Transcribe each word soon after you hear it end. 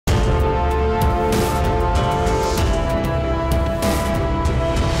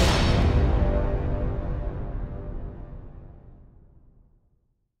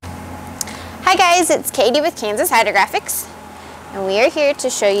guys, it's Katie with Kansas Hydrographics, and we are here to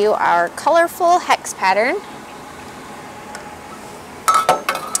show you our colorful hex pattern.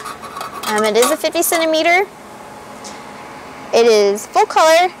 It is a 50 centimeter. It is full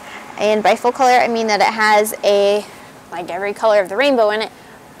color, and by full color I mean that it has like every color of the rainbow in it,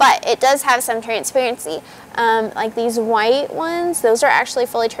 but it does have some transparency. Like these white ones, those are actually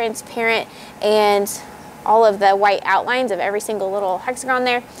fully transparent, and all of the white outlines of every single little hexagon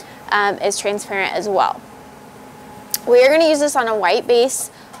there is transparent as well. We are going to use this on a white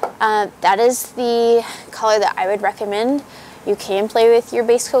base. That is the color that I would recommend. You can play with your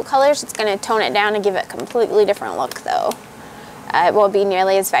base coat colors. It's going to tone it down and give it a completely different look though. It won't be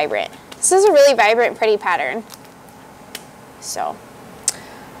nearly as vibrant. This is a really vibrant, pretty pattern. So,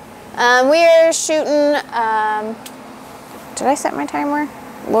 we are shooting, did I set my timer?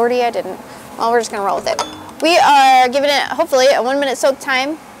 Lordy, I didn't. Well, we're just going to roll with it. We are giving it, hopefully, a 1 minute soak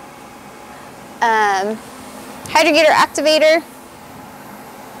time. Hydrogator activator.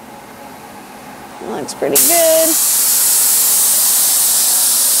 Looks pretty good.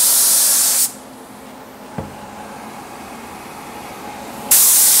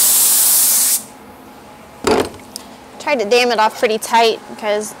 Tried to dam it off pretty tight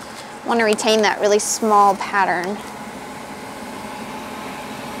because I want to retain that really small pattern.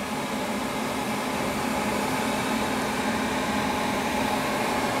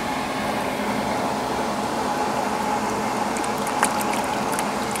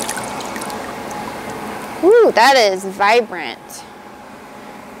 Ooh, that is vibrant.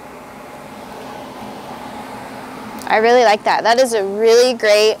 I really like that. That is a really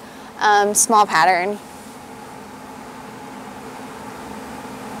great small pattern.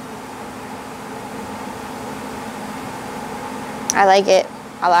 I like it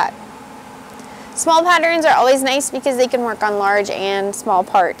a lot. Small patterns are always nice because they can work on large and small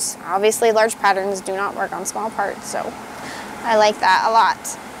parts. Obviously, large patterns do not work on small parts, so I like that a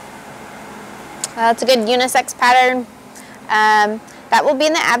lot. It's a good unisex pattern. That will be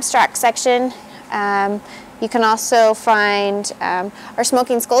in the abstract section. You can also find our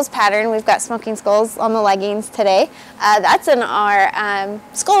Smoking Skulls pattern. We've got Smoking Skulls on the leggings today. That's in our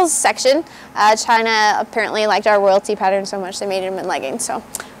Skulls section. China apparently liked our royalty pattern so much they made them in leggings, so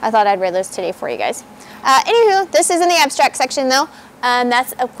I thought I'd wear those today for you guys. Anywho, this is in the abstract section though.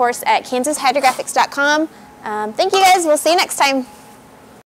 That's of course at KansasHydrographics.com. Thank you guys, we'll see you next time.